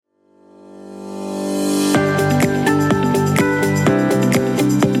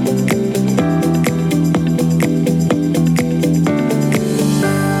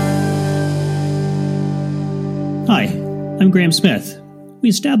I'm Graham Smith. We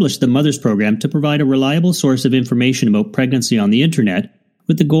established the Mothers Program to provide a reliable source of information about pregnancy on the internet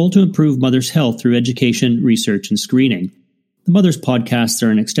with the goal to improve mothers' health through education, research, and screening. The Mothers podcasts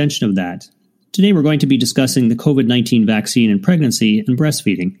are an extension of that. Today we're going to be discussing the COVID-19 vaccine in pregnancy and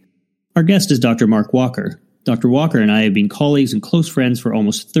breastfeeding. Our guest is Dr. Mark Walker. Dr. Walker and I have been colleagues and close friends for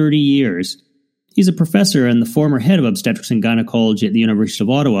almost 30 years. He's a professor and the former head of Obstetrics and Gynaecology at the University of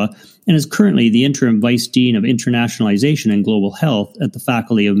Ottawa and is currently the Interim Vice Dean of Internationalization and Global Health at the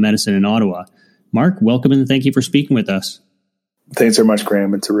Faculty of Medicine in Ottawa. Mark, welcome and thank you for speaking with us. Thanks very much,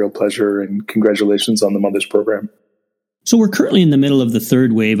 Graham. It's a real pleasure and congratulations on the Mothers Program. So we're currently in the middle of the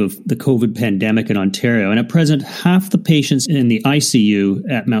third wave of the COVID pandemic in Ontario, and at present, half the patients in the ICU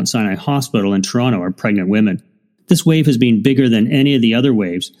at Mount Sinai Hospital in Toronto are pregnant women. This wave has been bigger than any of the other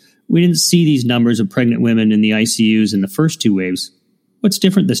waves. We didn't see these numbers of pregnant women in the ICUs in the first two waves. What's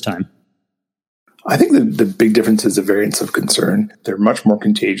different this time? I think the big difference is the variants of concern. They're much more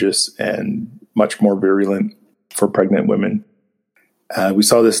contagious and much more virulent for pregnant women. We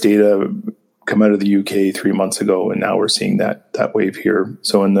saw this data come out of the UK 3 months ago, and now we're seeing that wave here.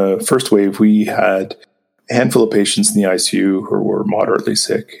 So in the first wave, we had a handful of patients in the ICU who were moderately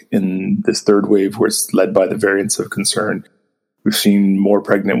sick. In this third wave, was led by the variants of concern. We've seen more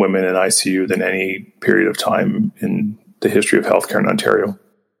pregnant women in ICU than any period of time in the history of healthcare in Ontario.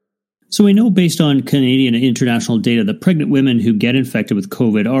 So we know based on Canadian and international data that pregnant women who get infected with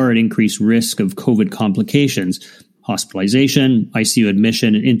COVID are at increased risk of COVID complications, hospitalization, ICU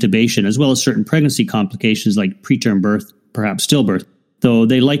admission, and intubation, as well as certain pregnancy complications like preterm birth, perhaps stillbirth, though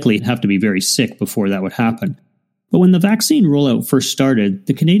they likely have to be very sick before that would happen. But when the vaccine rollout first started,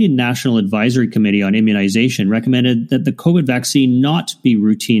 the Canadian National Advisory Committee on Immunization recommended that the COVID vaccine not be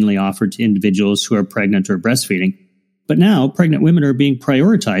routinely offered to individuals who are pregnant or breastfeeding. But now, pregnant women are being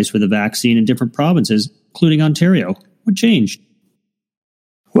prioritized for the vaccine in different provinces, including Ontario. What changed?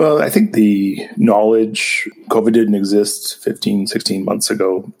 Well, I think the knowledge, COVID didn't exist 15, 16 months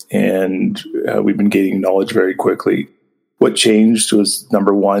ago, and we've been gaining knowledge very quickly. What changed was,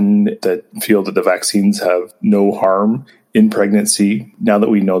 number one, that feel that the vaccines have no harm in pregnancy. Now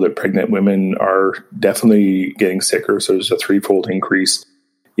that we know that pregnant women are definitely getting sicker, so there's a threefold increase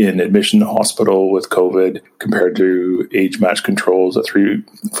in admission to hospital with COVID compared to age-matched controls, a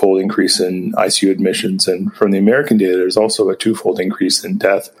threefold increase in ICU admissions. And from the American data, there's also a twofold increase in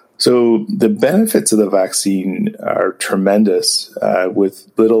death. So the benefits of the vaccine are tremendous with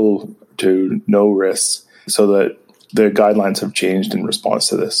little to no risks, so that the guidelines have changed in response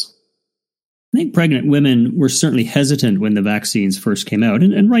to this. I think pregnant women were certainly hesitant when the vaccines first came out,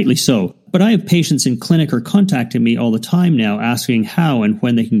 and rightly so. But I have patients in clinic or contacting me all the time now asking how and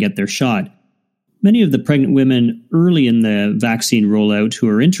when they can get their shot. Many of the pregnant women early in the vaccine rollout who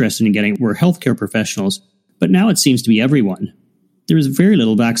are interested in getting it were healthcare professionals, but now it seems to be everyone. There is very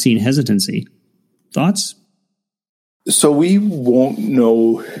little vaccine hesitancy. Thoughts? So we won't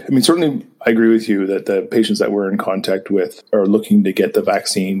know. I mean, certainly I agree with you that the patients that we're in contact with are looking to get the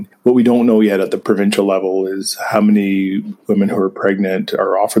vaccine. What we don't know yet at the provincial level is how many women who are pregnant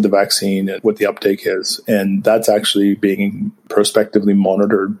are offered the vaccine and what the uptake is. And that's actually being prospectively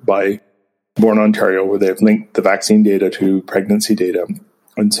monitored by Born Ontario, where they've linked the vaccine data to pregnancy data.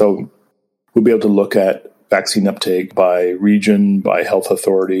 And so we'll be able to look at vaccine uptake by region, by health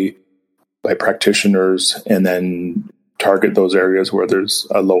authority, by practitioners, and then target those areas where there's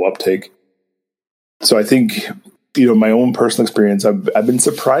a low uptake. So I think, my own personal experience, I've been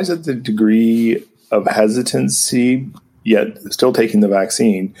surprised at the degree of hesitancy, yet still taking the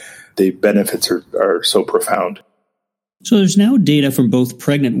vaccine. The benefits are so profound. So there's now data from both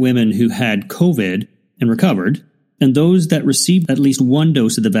pregnant women who had COVID and recovered, and those that received at least one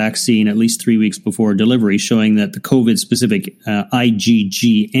dose of the vaccine at least 3 weeks before delivery, showing that the COVID-specific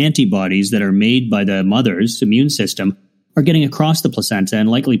IgG antibodies that are made by the mother's immune system are getting across the placenta and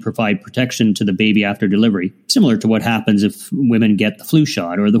likely provide protection to the baby after delivery, similar to what happens if women get the flu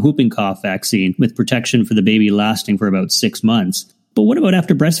shot or the whooping cough vaccine, with protection for the baby lasting for about 6 months. But what about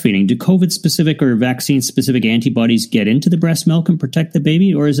after breastfeeding? Do COVID-specific or vaccine-specific antibodies get into the breast milk and protect the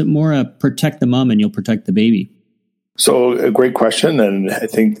baby, or is it more a protect the mom and you'll protect the baby? So a great question, and I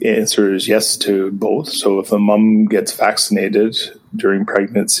think the answer is yes to both. So if a mom gets vaccinated during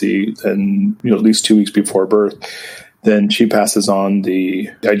pregnancy, then at least 2 weeks before birth, then she passes on the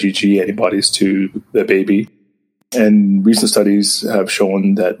IgG antibodies to the baby. And recent studies have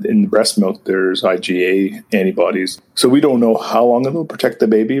shown that in the breast milk, there's IgA antibodies. So we don't know how long it'll protect the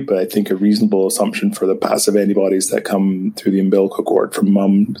baby, but I think a reasonable assumption for the passive antibodies that come through the umbilical cord from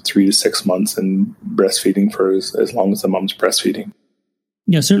mom 3 to 6 months and breastfeeding for as long as the mom's breastfeeding.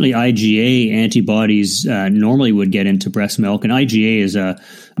 Yeah, certainly IgA antibodies normally would get into breast milk, and IgA is a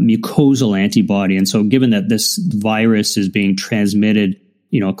mucosal antibody. And so given that this virus is being transmitted,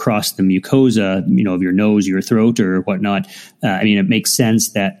 across the mucosa, of your nose, your throat, or whatnot, it makes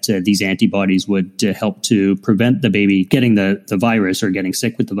sense that these antibodies would help to prevent the baby getting the virus or getting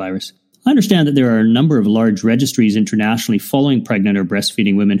sick with the virus. I understand that there are a number of large registries internationally following pregnant or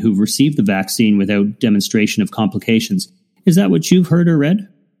breastfeeding women who've received the vaccine without demonstration of complications. Is that what you've heard or read?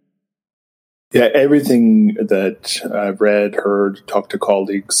 Yeah, everything that I've read, heard, talked to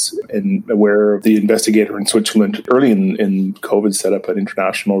colleagues, and aware of the investigator in Switzerland early in COVID set up an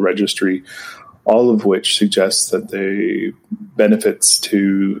international registry, all of which suggests that the benefits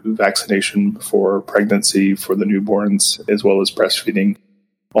to vaccination for pregnancy, for the newborns, as well as breastfeeding,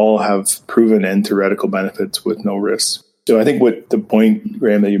 all have proven and theoretical benefits with no risks. So I think what the point,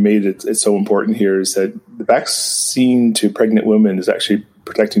 Graham, that you made, it's so important here is that the vaccine to pregnant women is actually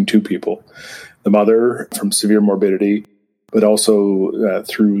protecting two people, the mother from severe morbidity, but also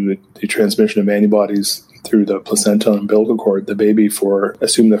through the transmission of antibodies through the placenta and umbilical cord, the baby for,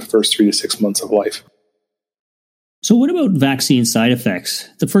 assume, the first 3 to 6 months of life. So what about vaccine side effects?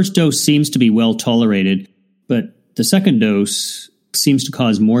 The first dose seems to be well tolerated, but the second dose seems to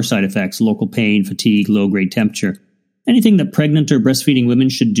cause more side effects, local pain, fatigue, low-grade temperature. Anything that pregnant or breastfeeding women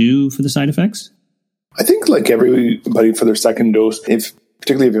should do for the side effects? I think like everybody for their second dose,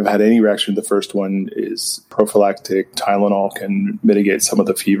 particularly if you've had any reaction to the first one, is prophylactic Tylenol can mitigate some of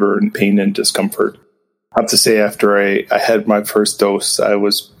the fever and pain and discomfort. I have to say, after I had my first dose, I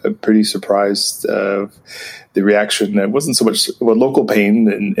was pretty surprised of the reaction. It wasn't so much local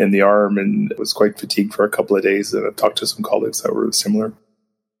pain in the arm, and it was quite fatigued for a couple of days. And I've talked to some colleagues that were similar.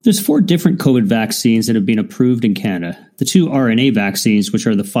 There's 4 different COVID vaccines that have been approved in Canada. The 2 RNA vaccines, which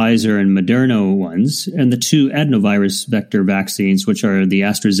are the Pfizer and Moderna ones, and the 2 adenovirus vector vaccines, which are the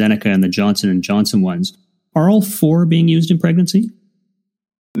AstraZeneca and the Johnson & Johnson ones. Are all 4 being used in pregnancy?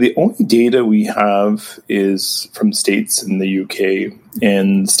 The only data we have is from states in the UK,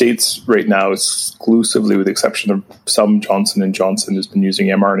 and states right now exclusively, with the exception of some Johnson & Johnson, has been using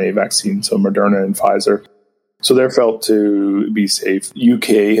mRNA vaccines, so Moderna and Pfizer. So they're felt to be safe.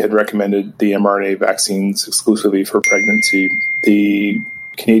 UK had recommended the mRNA vaccines exclusively for pregnancy. The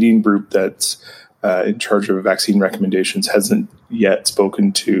Canadian group that's in charge of vaccine recommendations hasn't yet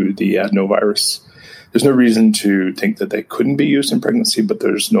spoken to the adenovirus. There's no reason to think that they couldn't be used in pregnancy, but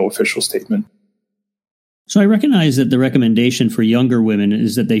there's no official statement. So I recognize that the recommendation for younger women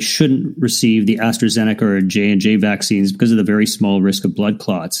is that they shouldn't receive the AstraZeneca or J&J vaccines because of the very small risk of blood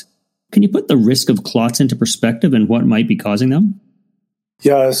clots. Can you put the risk of clots into perspective and what might be causing them?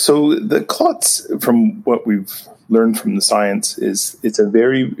 Yeah, so the clots, from what we've learned from the science, is it's a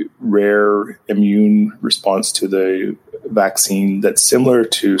very rare immune response to the vaccine that's similar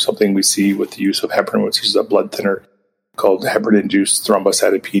to something we see with the use of heparin, which is a blood thinner called heparin-induced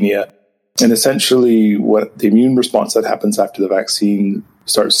thrombocytopenia. And essentially what the immune response that happens after the vaccine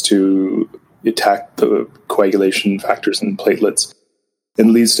starts to attack the coagulation factors and platelets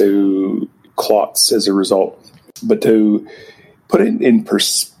and leads to clots as a result. But to put it in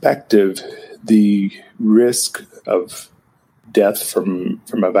perspective, the risk of death from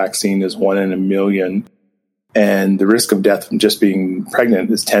a vaccine is 1 in a million, and the risk of death from just being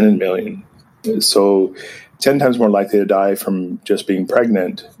pregnant is 10 in a million. So 10 times more likely to die from just being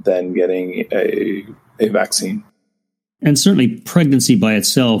pregnant than getting a vaccine. And certainly pregnancy by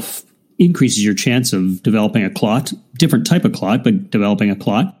itself increases your chance of developing a clot, different type of clot, but developing a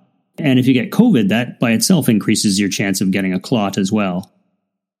clot. And if you get COVID, that by itself increases your chance of getting a clot as well.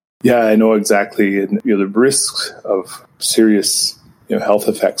 Yeah, I know exactly. And the risks of serious health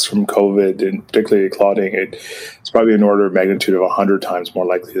effects from COVID, and particularly clotting, it's probably an order of magnitude of 100 times more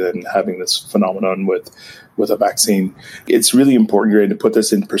likely than having this phenomenon with a vaccine. It's really important, Greg, to put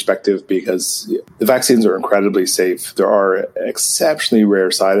this in perspective because the vaccines are incredibly safe. There are exceptionally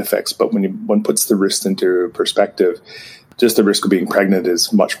rare side effects, but when one puts the risk into perspective, just the risk of being pregnant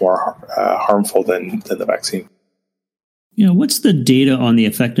is much more harmful than the vaccine. What's the data on the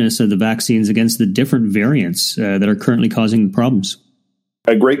effectiveness of the vaccines against the different variants that are currently causing problems?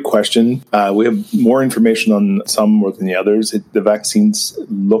 A great question. We have more information on some more than the others. The vaccines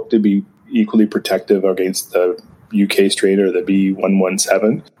look to be equally protective against the UK strain or the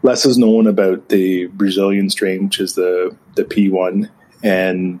B117. Less is known about the Brazilian strain, which is the P1.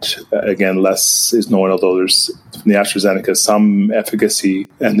 And again, less is known, although there's from the AstraZeneca some efficacy,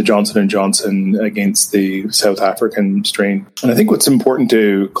 and the Johnson & Johnson against the South African strain. And I think what's important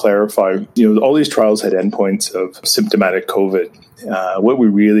to clarify, all these trials had endpoints of symptomatic COVID. What we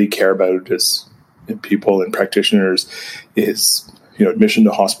really care about as people and practitioners is admission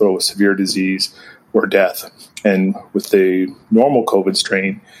to hospital with severe disease or death. And with the normal COVID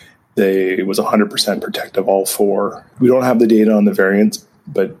strain, it was 100% protective, all four. We don't have the data on the variants,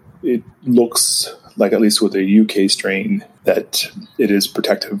 but it looks like, at least with the UK strain, that it is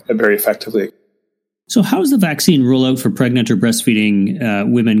protective very effectively. So how is the vaccine rollout for pregnant or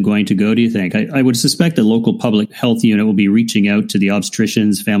breastfeeding women going to go, do you think? I would suspect the local public health unit will be reaching out to the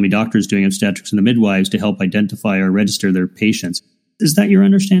obstetricians, family doctors doing obstetrics, and the midwives to help identify or register their patients. Is that your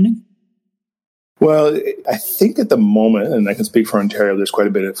understanding? Well, I think at the moment, and I can speak for Ontario, there's quite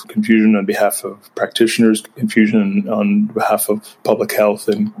a bit of confusion on behalf of practitioners, confusion on behalf of public health,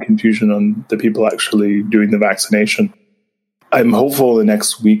 and confusion on the people actually doing the vaccination. I'm hopeful the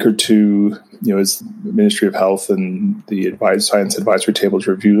next week or two, as the Ministry of Health and the Science Advisory Tables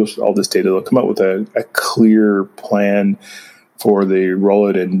review all this data, they'll come out with a clear plan for the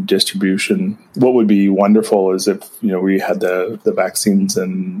rollout and distribution. What would be wonderful is if we had the vaccines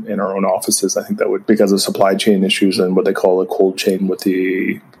in our own offices. I think that would, because of supply chain issues and what they call a cold chain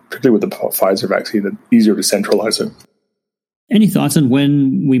particularly with the Pfizer vaccine, it's easier to centralize it. Any thoughts on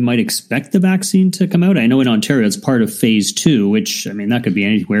when we might expect the vaccine to come out? I know in Ontario it's part of phase 2, which, that could be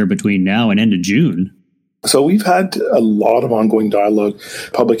anywhere between now and end of June. So we've had a lot of ongoing dialogue,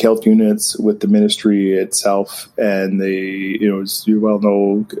 public health units with the ministry itself, and as you well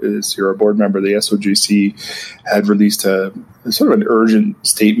know, as you're a board member, the SOGC had released a sort of an urgent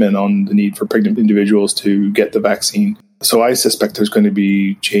statement on the need for pregnant individuals to get the vaccine. So I suspect there's going to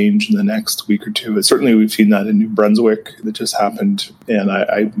be change in the next week or two. Certainly we've seen that in New Brunswick that just happened, and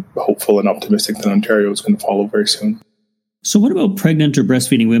I'm hopeful and optimistic that Ontario is going to follow very soon. So what about pregnant or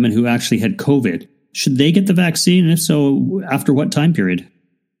breastfeeding women who actually had COVID? Should they get the vaccine? And if so, after what time period?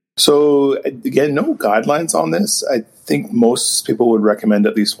 So again, no guidelines on this. I think most people would recommend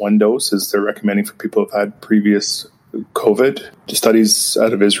at least one dose, as they're recommending for people who've had previous COVID. The studies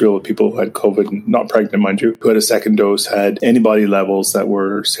out of Israel of people who had COVID, not pregnant, mind you, who had a second dose, had antibody levels that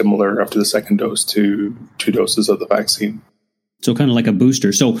were similar after the second dose to 2 doses of the vaccine. So kind of like a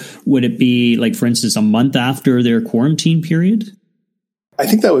booster. So would it be, like, for instance, a month after their quarantine period? I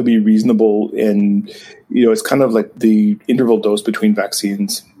think that would be reasonable, and it's kind of like the interval dose between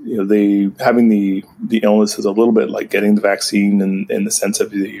vaccines. Having the illness is a little bit like getting the vaccine in the sense of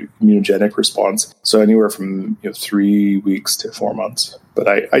the immunogenic response. So anywhere from 3 weeks to 4 months, but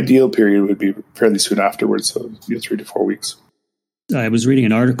ideal period would be fairly soon afterwards, so 3 to 4 weeks. I was reading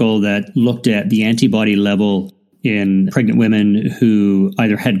an article that looked at the antibody level in pregnant women who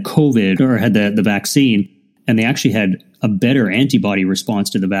either had COVID or had the vaccine, and they actually had a better antibody response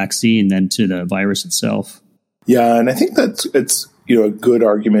to the vaccine than to the virus itself. Yeah, and I think it's a good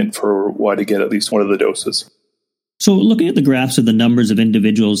argument for why to get at least one of the doses. So looking at the graphs of the numbers of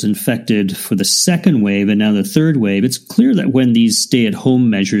individuals infected for the second wave and now the third wave, it's clear that when these stay-at-home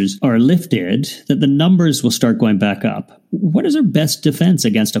measures are lifted, that the numbers will start going back up. What is our best defense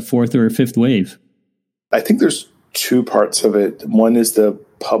against a fourth or a fifth wave? I think there's 2 parts of it. One is the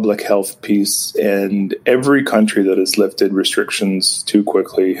public health piece, and every country that has lifted restrictions too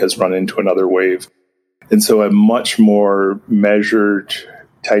quickly has run into another wave. And so a much more measured,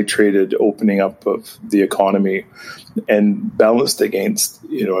 titrated opening up of the economy and balanced against,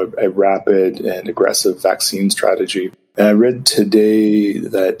 a rapid and aggressive vaccine strategy. And I read today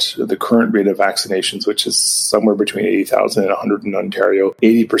that the current rate of vaccinations, which is somewhere between 80,000 and 100 in Ontario,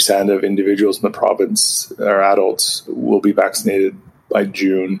 80% of individuals in the province or adults will be vaccinated by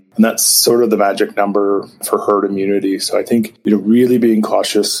June. And that's sort of the magic number for herd immunity. So I think, really being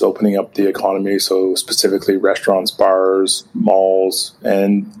cautious, opening up the economy. So specifically restaurants, bars, malls,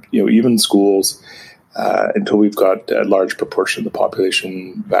 and, even schools, until we've got a large proportion of the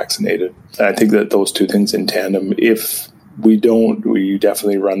population vaccinated. And I think that those 2 things in tandem, if we don't, we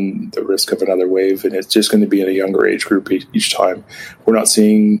definitely run the risk of another wave, and it's just going to be in a younger age group each time. We're not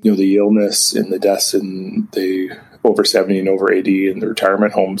seeing, the illness and the deaths in the over 70 and over 80 in the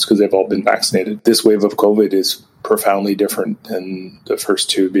retirement homes because they've all been vaccinated. This wave of COVID is profoundly different than the first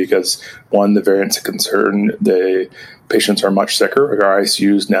 2 because, one, the variants of concern, the patients are much sicker. Our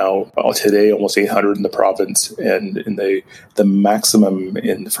ICUs now, today, almost 800 in the province, and in the maximum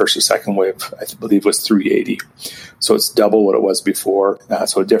in the first or second wave, I believe, was 380. So it's double what it was before.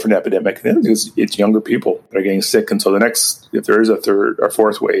 So a different epidemic. And it's younger people that are getting sick. And so the next, if there is a third or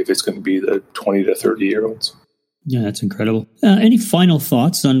fourth wave, it's going to be the 20 to 30-year-olds. Yeah, that's incredible. Any final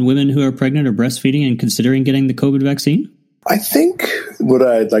thoughts on women who are pregnant or breastfeeding and considering getting the COVID vaccine? I think what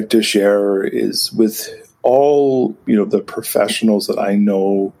I'd like to share is with all, the professionals that I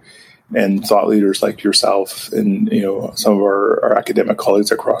know and thought leaders like yourself and, some of our academic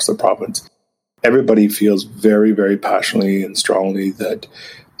colleagues across the province, everybody feels very, very passionately and strongly that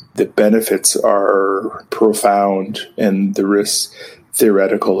the benefits are profound and the risks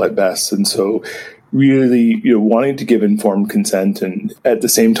theoretical at best. And so really, wanting to give informed consent and at the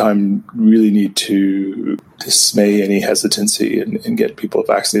same time really need to dismay any hesitancy and get people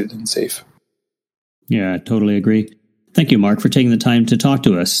vaccinated and safe. Yeah, I totally agree. Thank you, Mark, for taking the time to talk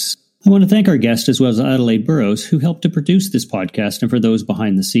to us. I want to thank our guest as well as Adelaide Burrows, who helped to produce this podcast, and for those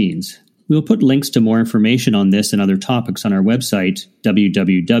behind the scenes. We will put links to more information on this and other topics on our website,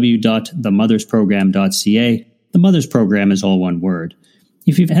 www.themothersprogram.ca. The Mothers Program is all one word.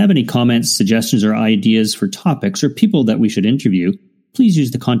 If you have any comments, suggestions, or ideas for topics or people that we should interview, please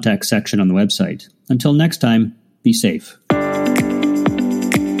use the contact section on the website. Until next time, be safe.